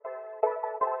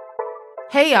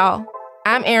Hey, y'all.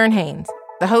 I'm Erin Haynes,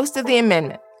 the host of The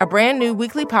Amendment, a brand new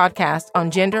weekly podcast on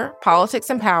gender, politics,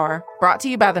 and power, brought to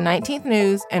you by the 19th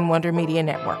News and Wonder Media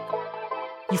Network.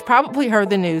 You've probably heard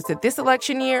the news that this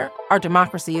election year, our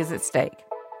democracy is at stake.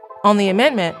 On The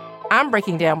Amendment, I'm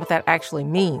breaking down what that actually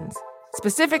means,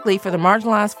 specifically for the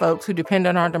marginalized folks who depend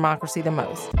on our democracy the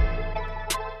most.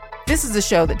 This is a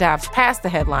show that dives past the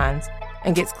headlines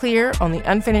and gets clear on the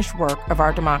unfinished work of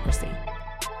our democracy.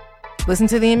 Listen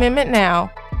to The Amendment now,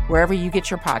 wherever you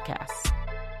get your podcasts.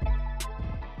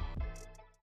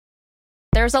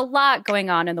 There's a lot going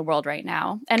on in the world right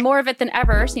now, and more of it than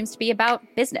ever seems to be about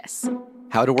business.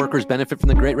 How do workers benefit from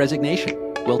the Great Resignation?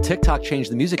 Will TikTok change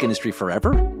the music industry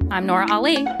forever? I'm Nora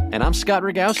Ali. And I'm Scott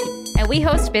Rogowski. And we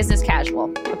host Business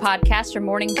Casual, a podcast from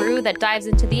Morning Brew that dives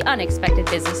into the unexpected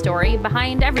business story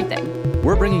behind everything.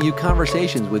 We're bringing you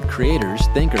conversations with creators,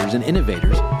 thinkers, and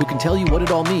innovators who can tell you what it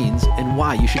all means and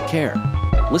why you should care.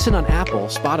 Listen on Apple,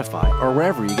 Spotify, or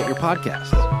wherever you get your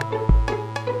podcasts.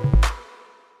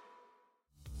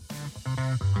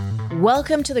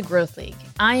 Welcome to the Growth League.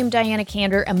 I am Diana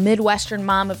Kander, a Midwestern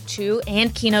mom of two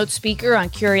and keynote speaker on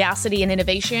curiosity and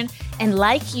innovation. And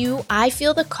like you, I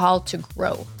feel the call to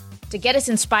grow. To get us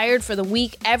inspired for the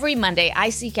week, every Monday,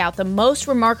 I seek out the most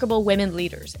remarkable women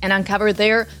leaders and uncover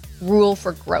their rule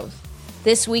for growth.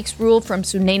 This week's rule from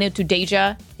Sunaina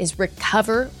Tudejia is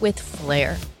recover with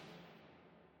flair.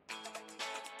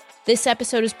 This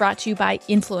episode is brought to you by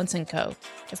Influence & Co.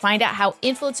 To find out how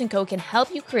Influence & Co. can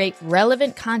help you create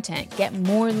relevant content, get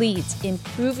more leads,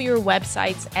 improve your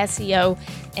website's SEO,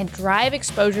 and drive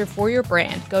exposure for your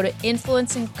brand, go to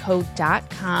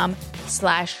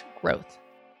influenceandco.com/growth.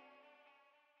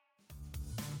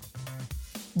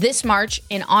 This March,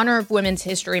 in honor of Women's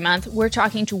History Month, we're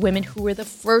talking to women who were the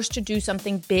first to do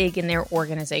something big in their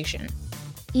organization.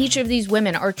 Each of these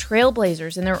women are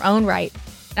trailblazers in their own right,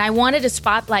 and I wanted to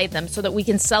spotlight them so that we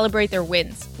can celebrate their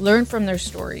wins, learn from their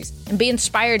stories, and be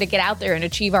inspired to get out there and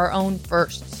achieve our own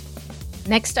firsts.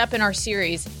 Next up in our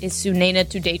series is Sunaina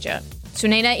Tudejia.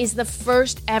 Sunaina is the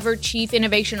first ever Chief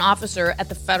Innovation Officer at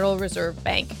the Federal Reserve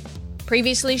Bank.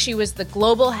 Previously, she was the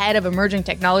Global Head of Emerging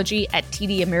Technology at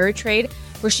TD Ameritrade,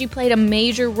 where she played a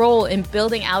major role in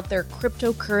building out their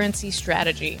cryptocurrency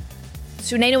strategy.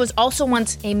 Sunaina was also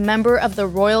once a member of the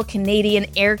Royal Canadian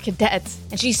Air Cadets,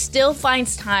 and she still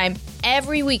finds time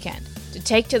every weekend to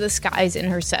take to the skies in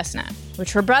her Cessna,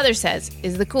 which her brother says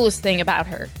is the coolest thing about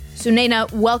her.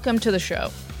 Sunaina, welcome to the show.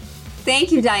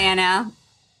 Thank you, Diana.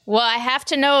 Well, I have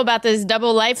to know about this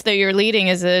double life that you're leading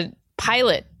as a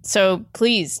pilot. So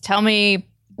please tell me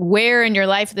where in your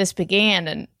life this began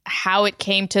and how it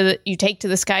came to you take to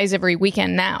the skies every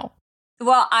weekend now.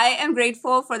 Well, I am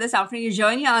grateful for this opportunity to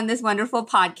join you on this wonderful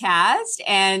podcast.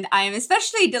 And I am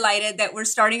especially delighted that we're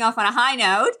starting off on a high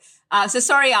note. So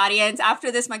sorry, audience.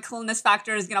 After this, my coolness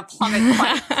factor is going to plummet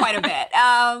quite a bit.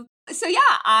 So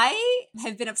yeah, I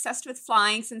have been obsessed with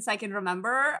flying since I can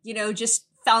remember. Just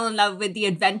fell in love with the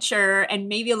adventure and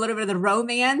maybe a little bit of the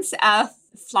romance of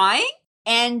flying.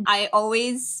 And I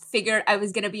always figured I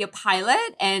was going to be a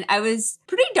pilot, and I was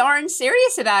pretty darn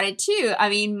serious about it too. I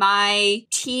mean, my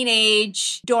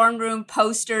teenage dorm room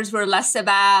posters were less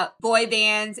about boy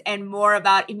bands and more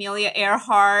about Amelia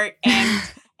Earhart.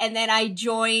 And then I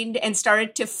joined and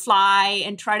started to fly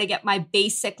and try to get my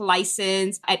basic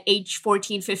license at age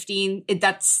 14, 15.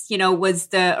 That's, was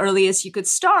the earliest you could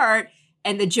start.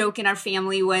 And the joke in our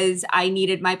family was I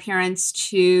needed my parents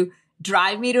to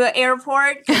drive me to an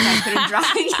airport because I couldn't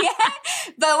drive yet.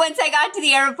 But once I got to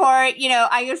the airport,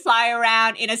 I could fly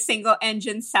around in a single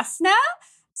engine Cessna.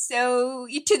 So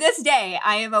to this day,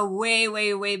 I am a way,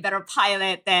 way, way better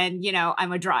pilot than,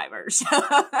 I'm a driver.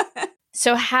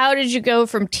 So how did you go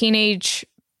from teenage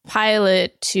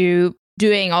pilot to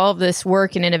doing all of this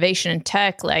work in innovation and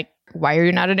tech? Like, why are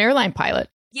you not an airline pilot?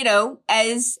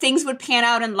 As things would pan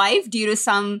out in life due to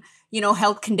some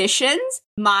health conditions,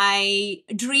 my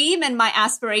dream and my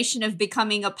aspiration of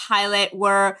becoming a pilot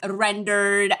were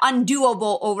rendered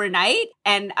undoable overnight.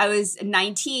 And I was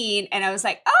 19 and I was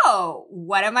like, oh,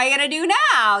 what am I going to do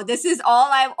now? This is all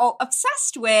I'm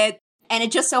obsessed with. And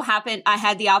it just so happened I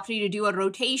had the opportunity to do a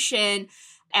rotation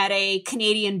at a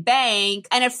Canadian bank.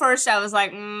 And at first I was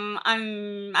like, I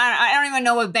don't even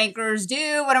know what bankers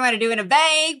do. What am I going to do in a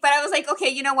bank? But I was like, okay,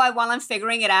 you know what? While I'm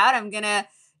figuring it out, I'm going to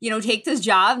take this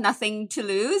job, nothing to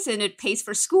lose, and it pays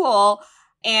for school.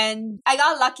 And I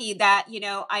got lucky that,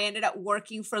 I ended up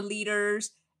working for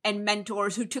leaders and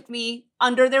mentors who took me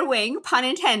under their wing, pun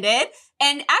intended,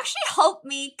 and actually helped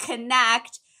me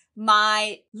connect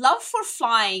my love for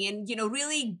flying and,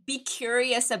 really be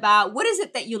curious about what is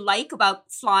it that you like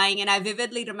about flying. And I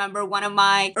vividly remember one of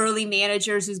my early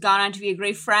managers who's gone on to be a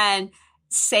great friend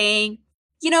saying,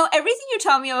 everything you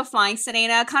tell me about flying,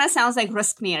 Sunaina, kind of sounds like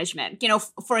risk management.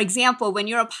 For example, when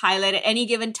you're a pilot at any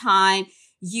given time,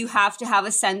 you have to have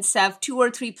a sense of 2 or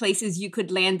 3 places you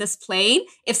could land this plane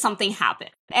if something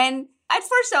happened. And at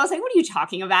first I was like, what are you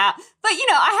talking about? But,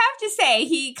 I have to say,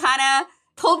 he kind of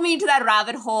pulled me into that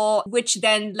rabbit hole, which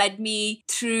then led me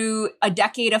through a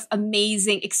decade of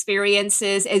amazing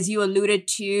experiences, as you alluded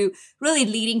to, really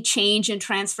leading change and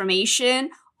transformation,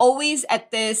 always at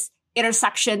this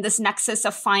intersection, this nexus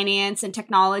of finance and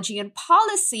technology and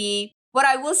policy. What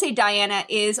I will say, Diana,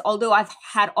 is although I've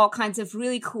had all kinds of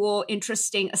really cool,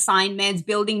 interesting assignments,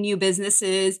 building new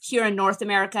businesses here in North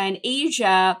America and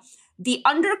Asia, the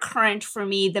undercurrent for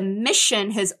me, the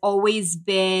mission has always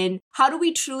been, how do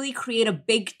we truly create a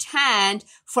big tent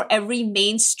for every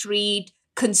Main Street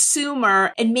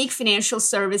consumer and make financial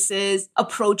services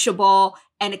approachable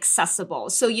and accessible?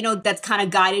 So, that's kind of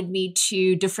guided me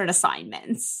to different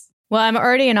assignments. Well, I'm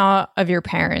already in awe of your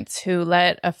parents who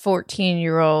let a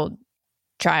 14-year-old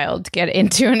child get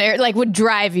into an would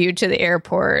drive you to the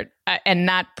airport and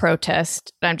not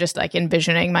protest. I'm just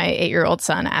envisioning my 8-year-old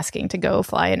son asking to go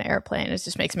fly an airplane. It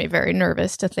just makes me very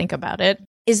nervous to think about it.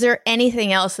 Is there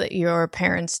anything else that your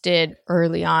parents did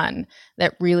early on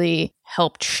that really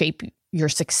helped shape your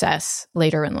success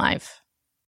later in life?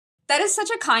 That is such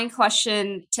a kind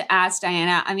question to ask,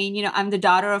 Diana. I mean, I'm the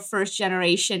daughter of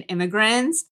first-generation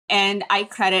immigrants. And I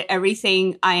credit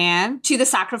everything I am to the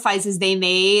sacrifices they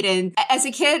made. And as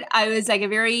a kid, I was a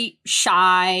very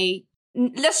shy,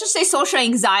 let's just say social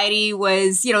anxiety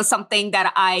was, something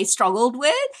that I struggled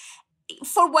with.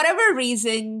 For whatever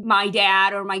reason, my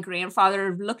dad or my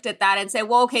grandfather looked at that and said,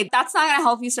 well, okay, that's not going to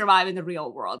help you survive in the real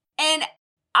world. And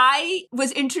I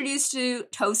was introduced to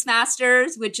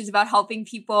Toastmasters, which is about helping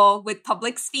people with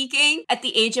public speaking at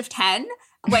the age of 10.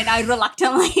 When I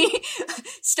reluctantly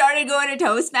started going to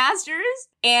Toastmasters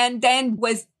and then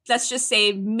was, let's just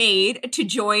say, made to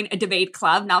join a debate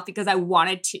club, not because I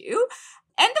wanted to.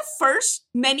 And the first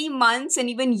many months and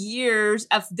even years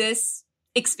of this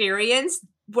experience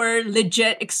were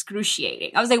legit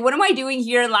excruciating. I was like, what am I doing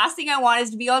here? The last thing I want is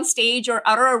to be on stage or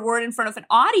utter a word in front of an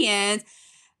audience.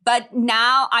 But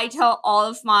now I tell all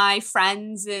of my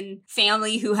friends and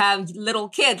family who have little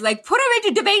kids, put them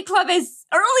into debate club as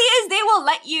early as they will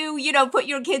let you, put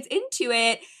your kids into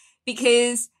it,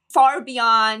 because far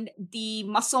beyond the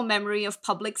muscle memory of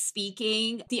public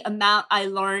speaking, the amount I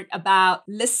learned about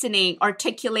listening,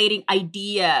 articulating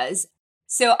ideas.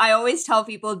 So I always tell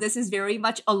people this is very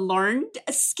much a learned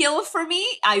skill for me.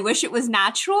 I wish it was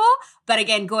natural. But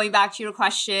again, going back to your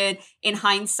question, in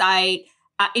hindsight,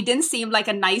 it didn't seem like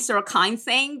a nice or a kind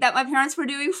thing that my parents were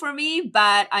doing for me,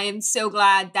 but I am so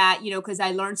glad that, because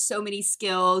I learned so many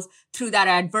skills through that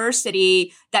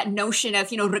adversity, that notion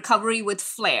of, recovery with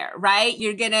flair, right?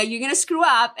 You're gonna screw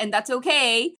up and that's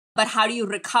okay, but how do you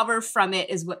recover from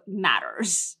it is what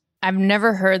matters. I've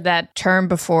never heard that term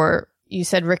before. You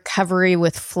said recovery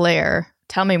with flair.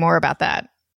 Tell me more about that.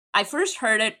 I first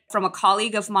heard it from a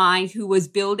colleague of mine who was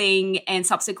building and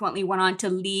subsequently went on to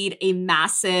lead a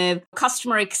massive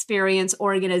customer experience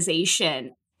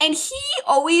organization. And he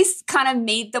always kind of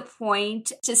made the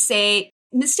point to say,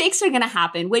 mistakes are going to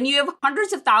happen. When you have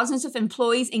hundreds of thousands of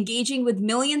employees engaging with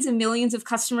millions and millions of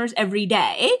customers every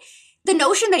day, the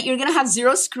notion that you're going to have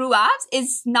zero screw-ups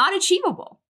is not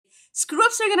achievable.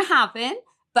 Screw-ups are going to happen.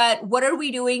 But what are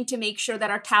we doing to make sure that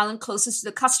our talent closest to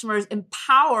the customer is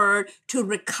empowered to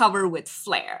recover with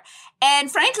flair?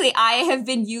 And frankly, I have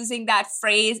been using that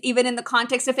phrase even in the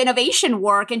context of innovation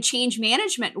work and change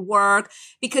management work,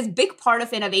 because big part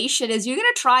of innovation is you're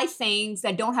going to try things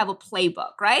that don't have a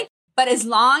playbook, right? But as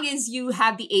long as you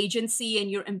have the agency and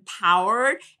you're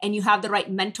empowered and you have the right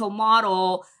mental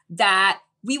model, that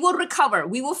we will recover.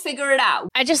 We will figure it out.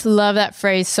 I just love that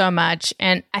phrase so much.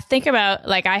 And I think about,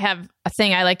 I have a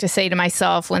thing I like to say to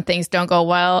myself when things don't go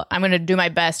well. I'm going to do my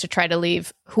best to try to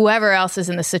leave whoever else is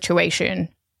in the situation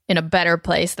in a better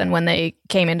place than when they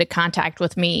came into contact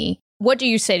with me. What do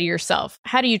you say to yourself?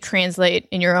 How do you translate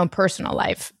in your own personal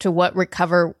life to what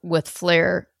recover with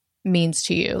flair means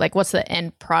to you? What's the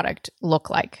end product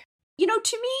look like?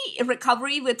 To me,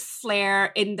 recovery with flair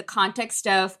in the context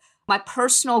of my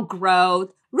personal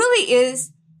growth really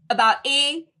is about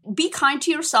be kind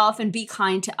to yourself and be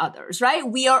kind to others, right?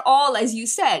 We are all, as you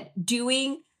said,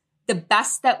 doing the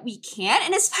best that we can.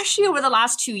 And especially over the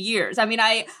last 2 years. I mean,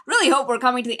 I really hope we're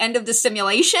coming to the end of the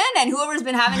simulation and whoever's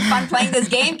been having fun playing this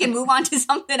game can move on to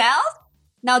something else.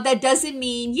 Now, that doesn't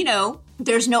mean,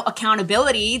 There's no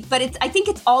accountability, but I think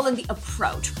it's all in the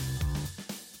approach.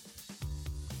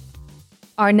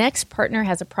 Our next partner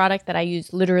has a product that I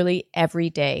use literally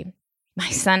every day. My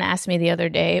son asked me the other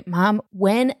day, Mom,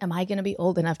 when am I going to be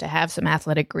old enough to have some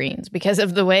Athletic Greens? Because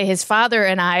of the way his father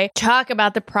and I talk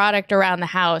about the product around the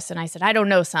house. And I said, I don't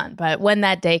know, son, but when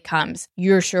that day comes,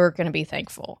 you're sure going to be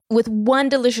thankful. With one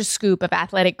delicious scoop of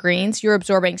Athletic Greens, you're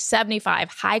absorbing 75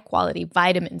 high-quality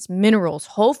vitamins, minerals,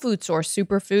 whole food source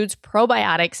superfoods,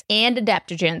 probiotics, and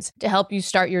adaptogens to help you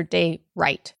start your day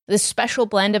right. This special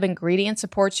blend of ingredients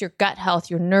supports your gut health,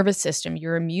 your nervous system,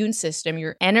 your immune system,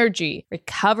 your energy,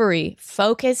 recovery,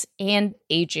 focus, and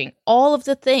aging. All of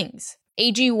the things.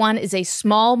 AG1 is a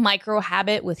small micro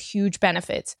habit with huge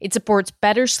benefits. It supports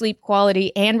better sleep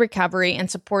quality and recovery and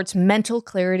supports mental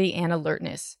clarity and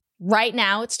alertness. Right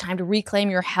now, it's time to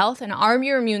reclaim your health and arm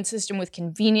your immune system with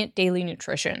convenient daily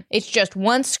nutrition. It's just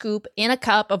one scoop in a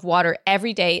cup of water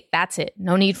every day. That's it.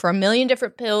 No need for a million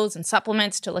different pills and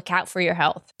supplements to look out for your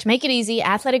health. To make it easy,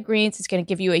 Athletic Greens is going to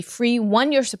give you a free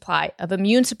 1-year supply of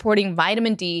immune-supporting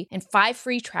vitamin D and 5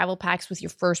 free travel packs with your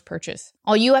first purchase.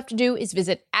 All you have to do is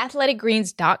visit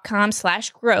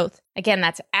athleticgreens.com/growth. Again,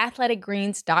 that's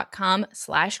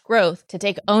athleticgreens.com/growth to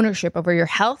take ownership over your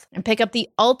health and pick up the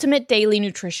ultimate daily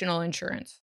nutritional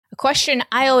insurance. A question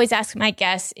I always ask my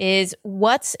guests is,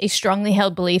 what's a strongly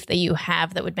held belief that you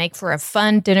have that would make for a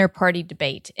fun dinner party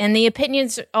debate? And the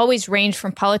opinions always range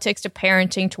from politics to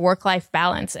parenting to work-life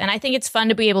balance. And I think it's fun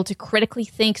to be able to critically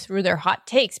think through their hot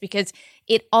takes because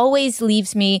it always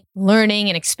leaves me learning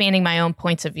and expanding my own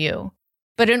points of view.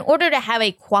 But in order to have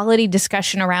a quality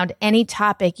discussion around any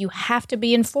topic, you have to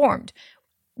be informed.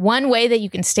 One way that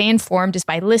you can stay informed is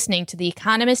by listening to The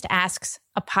Economist Asks,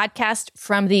 a podcast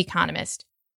from The Economist.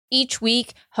 Each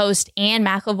week, host Anne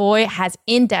McElvoy has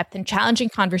in-depth and challenging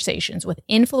conversations with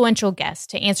influential guests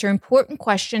to answer important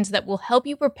questions that will help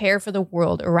you prepare for the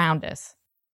world around us.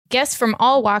 Guests from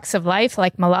all walks of life,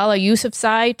 like Malala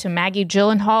Yousafzai to Maggie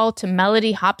Gyllenhaal to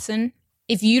Mellody Hobson.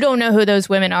 If you don't know who those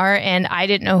women are, and I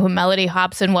didn't know who Mellody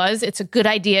Hobson was, it's a good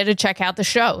idea to check out the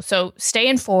show. So stay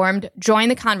informed, join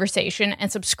the conversation,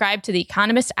 and subscribe to The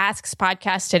Economist Asks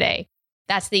podcast today.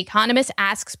 That's The Economist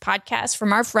Asks podcast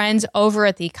from our friends over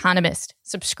at The Economist.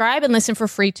 Subscribe and listen for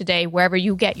free today wherever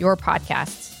you get your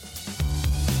podcasts.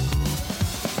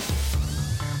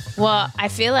 Well, I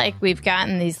feel like we've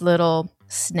gotten these little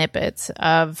snippets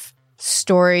of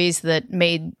stories that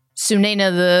made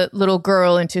Sunaina, the little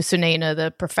girl, into Sunaina, the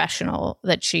professional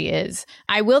that she is.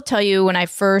 I will tell you, when I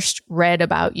first read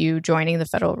about you joining the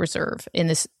Federal Reserve in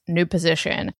this new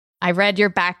position, I read your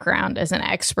background as an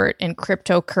expert in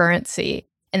cryptocurrency.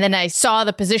 And then I saw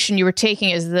the position you were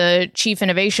taking as the chief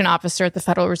innovation officer at the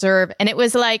Federal Reserve. And it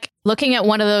was like looking at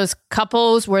one of those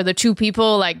couples where the two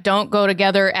people like don't go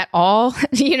together at all,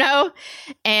 you know?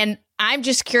 And I'm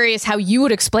just curious how you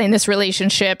would explain this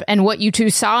relationship and what you two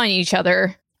saw in each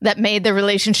other that made the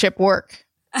relationship work.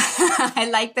 I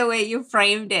like the way you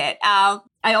framed it. I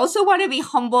also want to be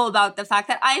humble about the fact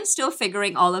that I'm still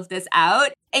figuring all of this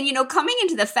out. And, you know, coming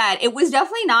into the Fed, it was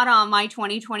definitely not on my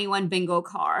 2021 bingo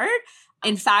card.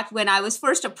 In fact, when I was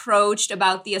first approached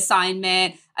about the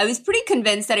assignment, I was pretty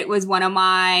convinced that it was one of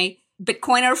my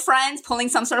Bitcoiner friends pulling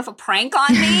some sort of a prank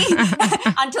on me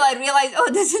until I realized,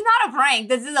 oh, this is not a prank.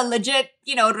 This is a legit,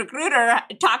 recruiter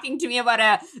talking to me about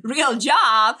a real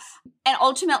job. And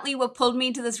ultimately, what pulled me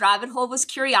into this rabbit hole was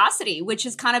curiosity, which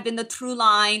has kind of been the through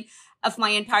line of my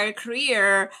entire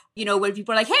career, where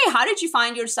people are like, hey, how did you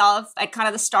find yourself at kind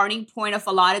of the starting point of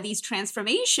a lot of these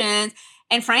transformations?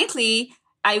 And frankly,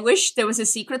 I wish there was a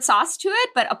secret sauce to it,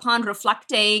 but upon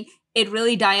reflecting, it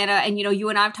really, Diana, and you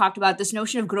and I have talked about this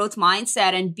notion of growth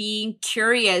mindset and being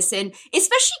curious, and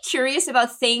especially curious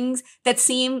about things that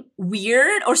seem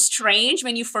weird or strange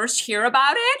when you first hear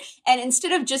about it. And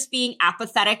instead of just being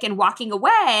apathetic and walking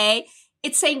away,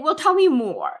 it's saying, well, tell me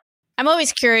more. I'm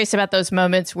always curious about those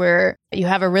moments where you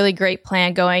have a really great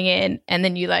plan going in and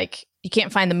then you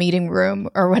can't find the meeting room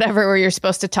or whatever, where you're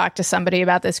supposed to talk to somebody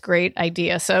about this great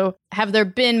idea. So have there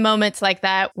been moments like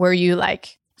that where you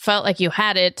felt like you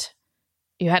had it,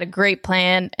 you had a great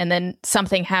plan, and then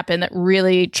something happened that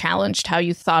really challenged how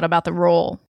you thought about the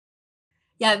role?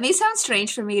 Yeah, it may sound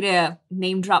strange for me to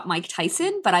name drop Mike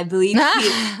Tyson, but I believe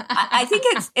I think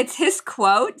it's his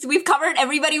quote. So we've covered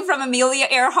everybody from Amelia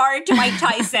Earhart to Mike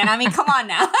Tyson. I mean, come on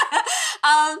now.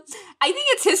 I think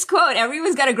it's his quote.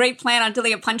 Everyone's got a great plan until they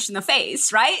get punched in the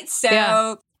face, right? So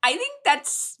yeah. I think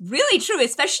that's really true,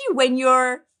 especially when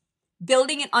you're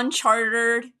building an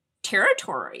uncharted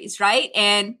territories, right?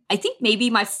 And I think maybe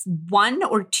my one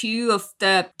or two of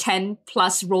the 10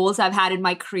 plus roles I've had in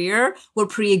my career were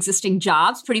pre-existing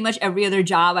jobs. Pretty much every other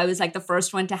job, I was like the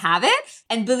first one to have it.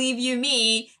 And believe you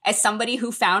me, as somebody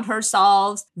who found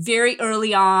herself very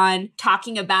early on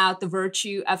talking about the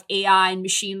virtue of AI and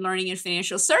machine learning in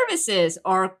financial services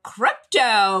or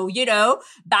crypto,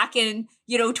 back in,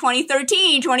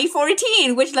 2013,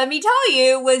 2014, which let me tell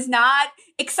you was not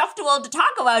acceptable to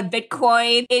talk about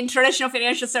Bitcoin in traditional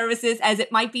financial services as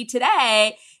it might be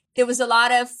today. There was a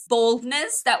lot of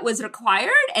boldness that was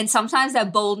required. And sometimes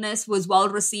that boldness was well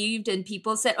received and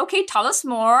people said, okay, tell us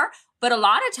more. But a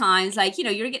lot of times,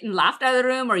 you're getting laughed out of the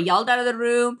room or yelled out of the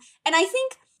room. And I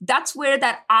think that's where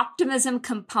that optimism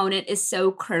component is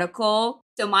so critical.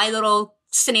 So my little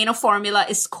Synena formula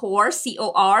is CORE,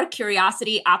 C-O-R,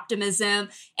 curiosity, optimism,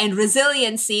 and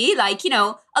resiliency. A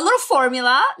little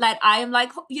formula that I am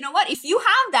like, you know what? If you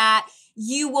have that,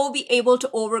 you will be able to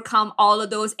overcome all of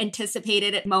those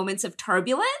anticipated moments of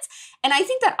turbulence. And I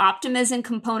think that optimism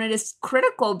component is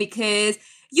critical because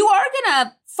you are going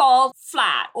to fall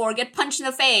flat or get punched in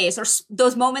the face or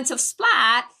those moments of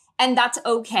splat, and that's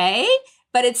okay.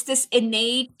 But it's this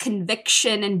innate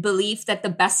conviction and belief that the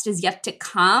best is yet to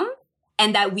come.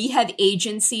 And that we have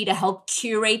agency to help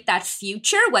curate that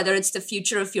future, whether it's the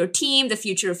future of your team, the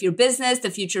future of your business, the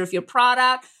future of your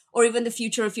product, or even the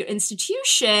future of your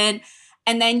institution.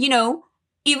 And then,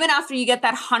 even after you get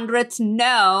that 100th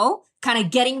no, kind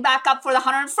of getting back up for the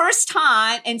 101st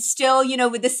time and still,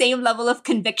 with the same level of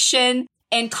conviction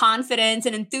and confidence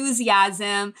and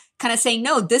enthusiasm, kind of saying,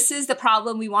 no, this is the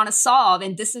problem we want to solve.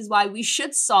 And this is why we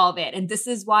should solve it. And this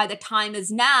is why the time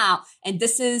is now. And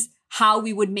this is how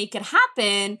we would make it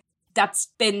happen. That's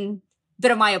been a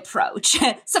bit of my approach.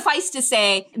 Suffice to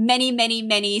say, many, many,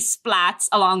 many splats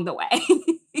along the way.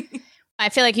 I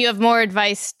feel like you have more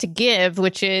advice to give,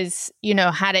 which is,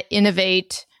 how to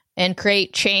innovate and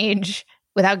create change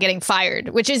without getting fired,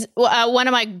 which is one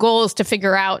of my goals to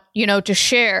figure out, to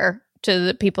share to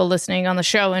the people listening on the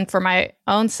show and for my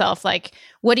own self. Like,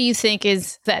 what do you think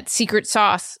is that secret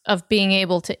sauce of being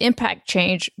able to impact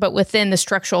change, but within the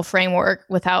structural framework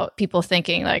without people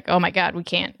thinking like, oh my God, we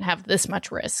can't have this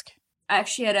much risk? I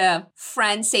actually had a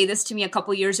friend say this to me a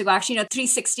couple years ago, actually,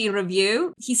 360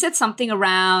 review. He said something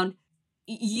around,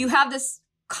 you have this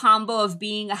combo of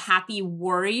being a happy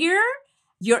warrior.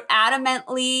 You're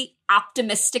adamantly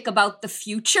optimistic about the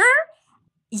future,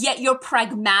 yet you're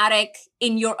pragmatic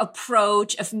in your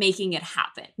approach of making it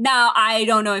happen. Now, I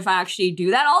don't know if I actually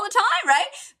do that all the time, right?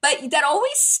 But that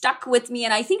always stuck with me.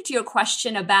 And I think to your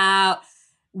question about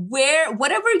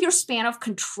whatever your span of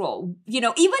control,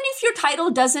 even if your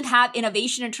title doesn't have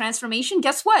innovation and transformation,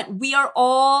 guess what? We are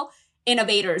all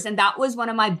innovators. And that was one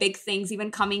of my big things,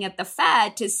 even coming at the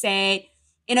Fed, to say,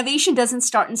 innovation doesn't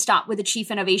start and stop with a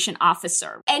chief innovation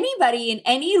officer. Anybody in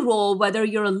any role, whether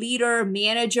you're a leader,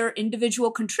 manager,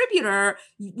 individual contributor,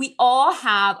 we all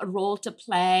have a role to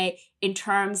play in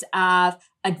terms of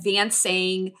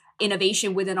advancing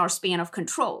innovation within our span of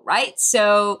control, right?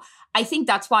 So I think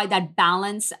that's why that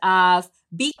balance of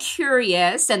be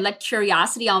curious and let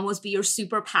curiosity almost be your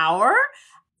superpower,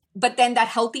 but then that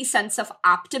healthy sense of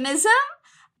optimism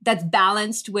that's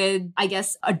balanced with, I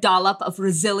guess, a dollop of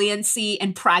resiliency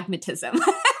and pragmatism.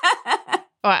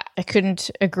 I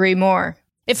couldn't agree more.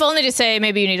 If only to say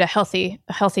maybe you need a healthy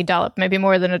dollop, maybe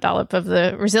more than a dollop of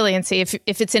the resiliency if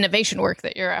it's innovation work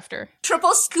that you're after.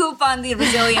 Triple scoop on the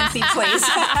resiliency, please.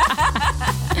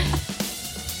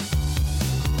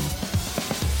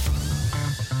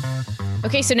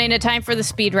 Okay, so Naina, time for the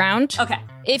speed round. Okay.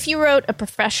 If you wrote a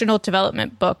professional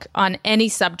development book on any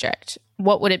subject,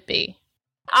 what would it be?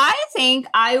 I think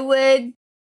I would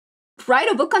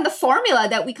write a book on the formula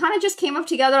that we kind of just came up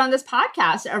together on this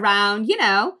podcast around,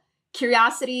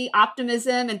 curiosity,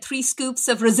 optimism, and 3 scoops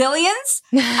of resilience.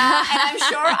 And I'm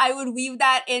sure I would weave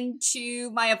that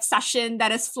into my obsession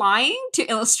that is flying to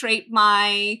illustrate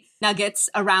my nuggets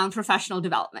around professional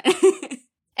development.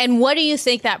 And what do you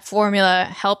think that formula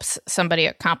helps somebody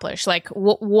accomplish? Like,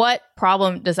 what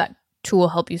problem does that tool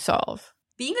help you solve?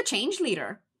 Being a change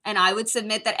leader. And I would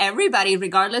submit that everybody,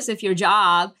 regardless of your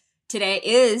job today,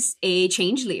 is a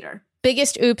change leader.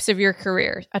 Biggest oops of your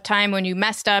career, a time when you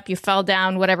messed up, you fell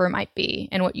down, whatever it might be,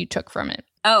 and what you took from it.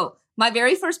 Oh, my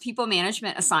very first people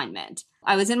management assignment.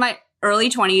 I was in my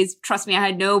early 20s. Trust me, I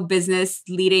had no business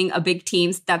leading a big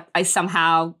team that I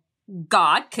somehow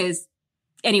got because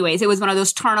anyways, it was one of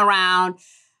those turnaround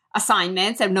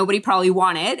assignments that nobody probably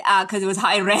wanted because it was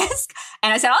high risk.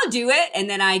 And I said, I'll do it. And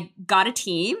then I got a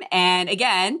team. And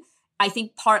again, I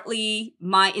think partly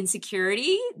my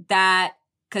insecurity that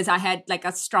because I had like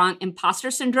a strong imposter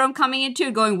syndrome coming into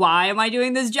it, going, why am I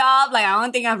doing this job? Like, I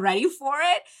don't think I'm ready for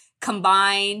it.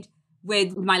 Combined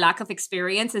with my lack of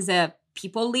experience as a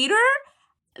people leader.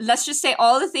 Let's just say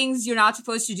all the things you're not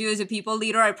supposed to do as a people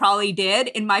leader, I probably did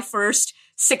in my first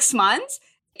 6 months.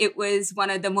 It was one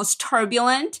of the most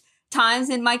turbulent times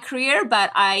in my career,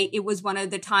 but it was one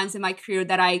of the times in my career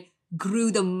that I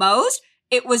grew the most.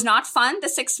 It was not fun, the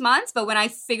 6 months, but when I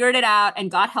figured it out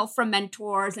and got help from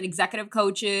mentors and executive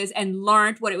coaches and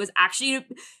learned what it was actually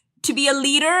to be a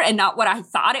leader and not what I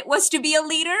thought it was to be a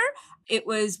leader, it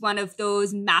was one of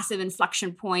those massive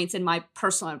inflection points in my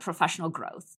personal and professional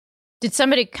growth. Did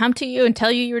somebody come to you and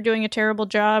tell you were doing a terrible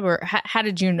job, or how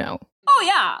did you know? Oh,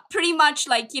 yeah. Pretty much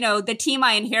like, the team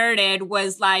I inherited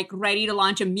was like ready to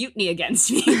launch a mutiny against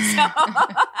me. So.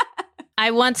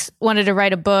 I once wanted to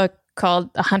write a book called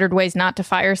 100 Ways Not to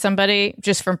Fire Somebody,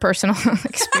 just from personal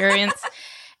experience.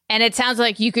 And it sounds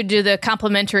like you could do the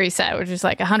complementary side, which is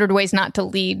like 100 Ways Not to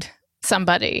Lead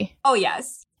Somebody. Oh,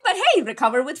 yes. But hey,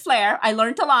 Recover with Flair. I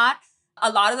learned a lot.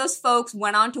 A lot of those folks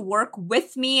went on to work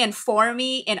with me and for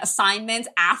me in assignments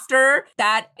after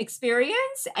that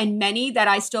experience, and many that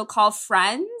I still call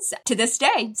friends to this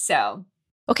day. So,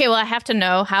 okay, well, I have to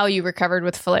know how you recovered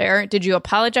with Flair. Did you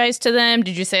apologize to them?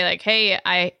 Did you say like, hey,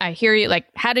 I hear you? Like,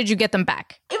 how did you get them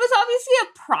back? It was obviously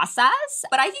a process,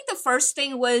 but I think the first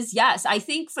thing was, yes, I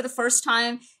think for the first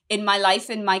time in my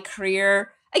life, in my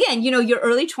career, again, your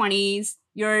early 20s,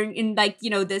 you're in like,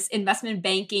 this investment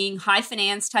banking, high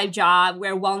finance type job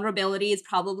where vulnerability is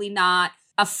probably not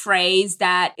a phrase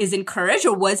that is encouraged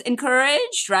or was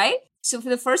encouraged, right? So for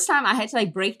the first time, I had to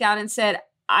like break down and said,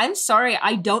 I'm sorry,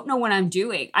 I don't know what I'm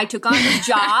doing. I took on this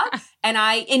job and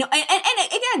and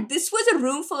again, this was a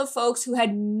room full of folks who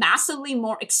had massively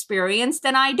more experience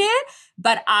than I did,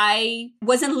 but I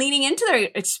wasn't leaning into their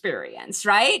experience,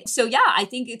 right? So yeah, I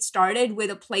think it started with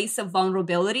a place of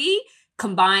vulnerability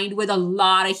combined with a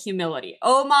lot of humility.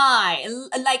 Oh my,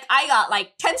 like I got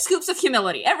like 10 scoops of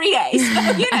humility every day,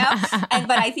 so,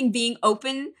 but I think being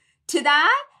open to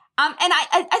that. And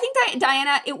I think that,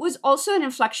 Diana, it was also an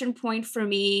inflection point for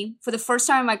me for the first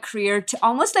time in my career to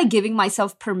almost like giving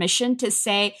myself permission to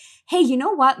say, hey, you know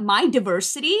what? My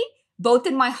diversity, both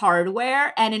in my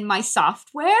hardware and in my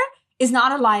software, is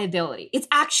not a liability. It's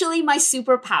actually my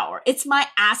superpower. It's my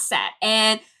asset.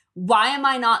 And why am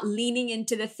I not leaning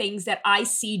into the things that I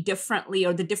see differently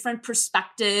or the different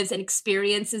perspectives and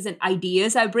experiences and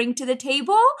ideas I bring to the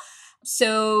table?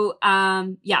 So,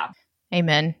 yeah.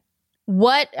 Amen.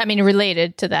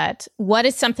 Related to that, what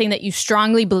is something that you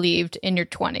strongly believed in your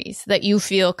 20s that you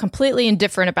feel completely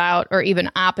indifferent about or even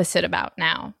opposite about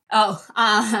now?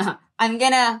 I'm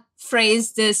going to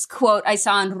phrase this quote I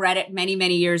saw on Reddit many,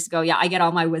 many years ago. Yeah, I get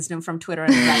all my wisdom from Twitter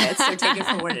and Reddit, so take it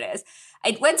for what it is.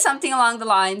 It went something along the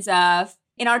lines of,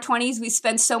 in our 20s, we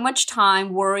spend so much time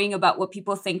worrying about what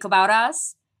people think about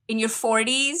us. In your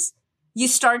 40s, you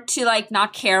start to like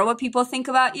not care what people think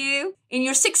about you. In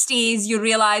your 60s, you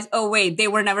realize, oh, wait, they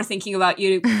were never thinking about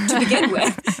you to begin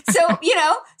with.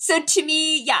 So to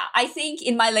me, yeah, I think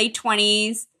in my late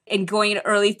 20s and going into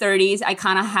early 30s, I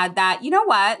kind of had that, you know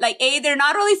what? Like, A, they're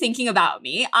not really thinking about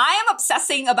me. I am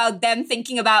obsessing about them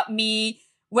thinking about me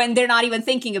when they're not even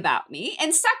thinking about me.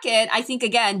 And second, I think,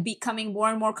 again, becoming more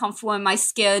and more comfortable in my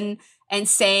skin and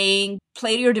saying,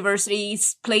 play to your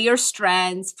diversities, play your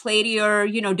strengths, play to your,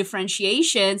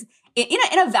 differentiations in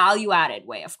a value-added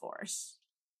way, of course.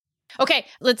 Okay,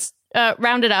 let's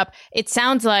round it up. It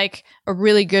sounds like a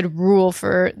really good rule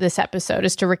for this episode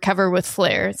is to recover with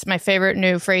flair. It's my favorite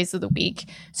new phrase of the week.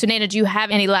 Sunaina, do you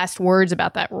have any last words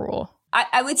about that rule?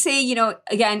 I would say,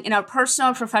 again, in our personal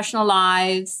and professional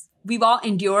lives, we've all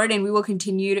endured and we will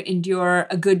continue to endure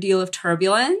a good deal of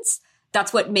turbulence.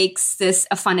 That's what makes this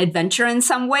a fun adventure in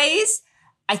some ways.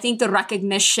 I think the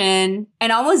recognition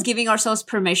and almost giving ourselves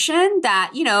permission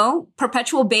that,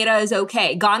 perpetual beta is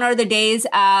okay. Gone are the days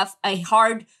of a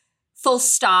hard full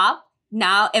stop.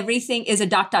 Now everything is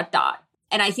a ...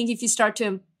 And I think if you start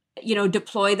to,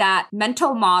 deploy that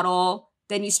mental model,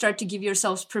 then you start to give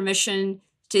yourselves permission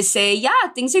to say, yeah,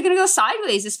 things are going to go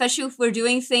sideways, especially if we're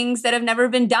doing things that have never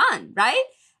been done, right?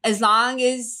 As long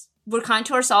as we're kind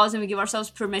to ourselves and we give ourselves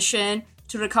permission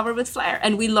to recover with flair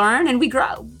and we learn and we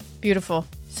grow. Beautiful.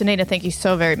 Sunaina, thank you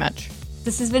so very much.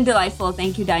 This has been delightful.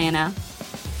 Thank you, Diana.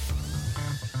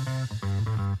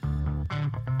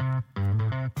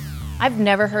 I've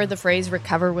never heard the phrase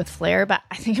recover with flair, but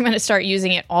I think I'm going to start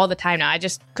using it all the time now. I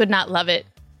just could not love it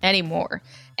anymore.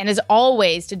 And as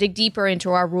always, to dig deeper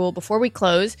into our rule before we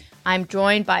close, I'm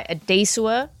joined by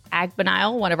Adesua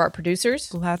Agbanile, one of our producers.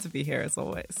 Glad to be here as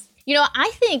always.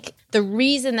 I think the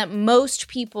reason that most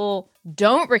people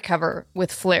don't recover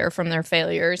with flair from their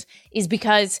failures is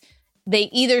because they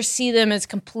either see them as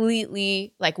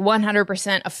completely like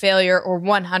 100% a failure or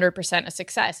 100% a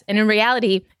success. And in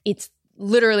reality, it's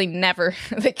literally never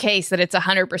the case that it's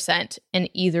 100% in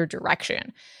either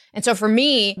direction. And so for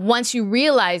me, once you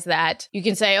realize that, you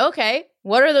can say, okay,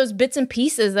 what are those bits and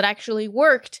pieces that actually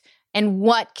worked? And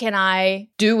what can I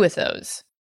do with those?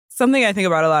 Something I think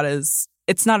about a lot is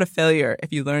it's not a failure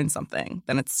if you learn something,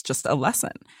 then it's just a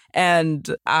lesson.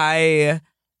 And I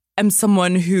am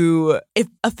someone who, if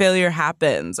a failure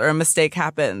happens or a mistake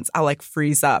happens, I'll like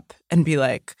freeze up and be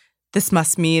like, this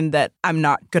must mean that I'm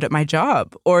not good at my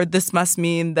job, or this must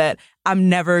mean that I'm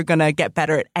never going to get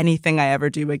better at anything I ever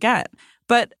do again.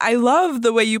 But I love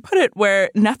the way you put it, where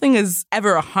nothing is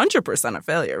ever 100% a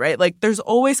failure, right? Like there's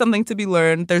always something to be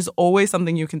learned. There's always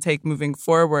something you can take moving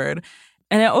forward.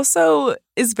 And it also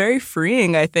is very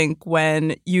freeing, I think,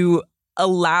 when you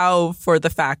allow for the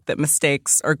fact that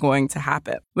mistakes are going to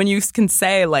happen. When you can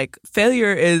say, like,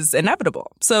 failure is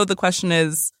inevitable. So the question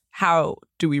is, how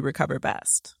do we recover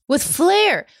best? With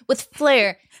flair.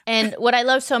 And what I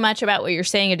love so much about what you're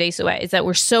saying, Adesua, is that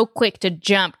we're so quick to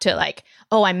jump to like,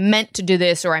 oh, I'm meant to do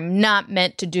this or I'm not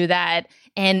meant to do that.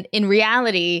 And in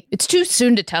reality, it's too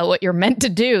soon to tell what you're meant to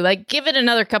do. Like, give it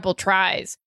another couple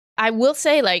tries. I will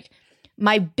say, like,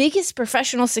 my biggest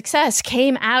professional success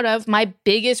came out of my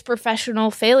biggest professional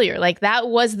failure. Like that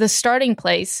was the starting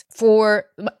place for,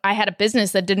 I had a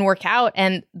business that didn't work out,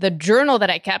 and the journal that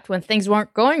I kept when things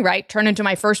weren't going right turned into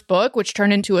my first book, which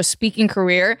turned into a speaking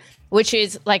career, which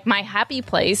is like my happy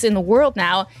place in the world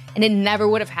now. And it never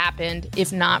would have happened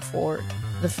if not for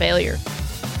the failure.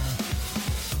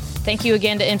 Thank you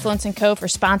again to Influence & Co. for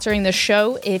sponsoring the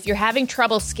show. If you're having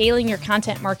trouble scaling your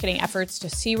content marketing efforts to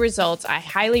see results, I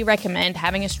highly recommend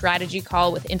having a strategy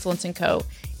call with Influence & Co.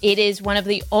 It is one of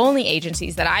the only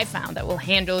agencies that I've found that will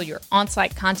handle your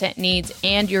on-site content needs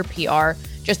and your PR.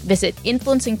 Just visit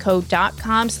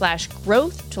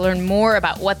influenceandco.com/growth to learn more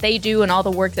about what they do and all the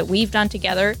work that we've done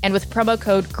together. And with promo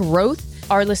code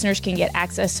GROWTH, our listeners can get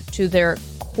access to their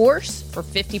course for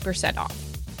 50% off.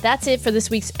 That's it for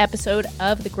this week's episode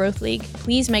of The Growth League.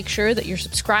 Please make sure that you're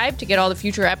subscribed to get all the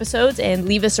future episodes and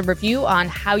leave us a review on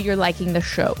how you're liking the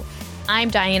show.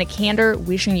 I'm Diana Kander,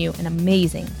 wishing you an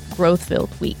amazing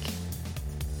growth-filled week.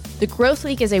 The Growth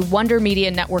League is a Wonder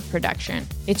Media Network production.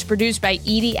 It's produced by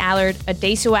Edie Allard,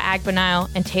 Adesua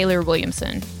Agbanile, and Taylor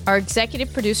Williamson. Our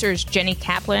executive producer is Jenny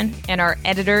Kaplan, and our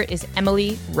editor is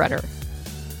Emily Rudder.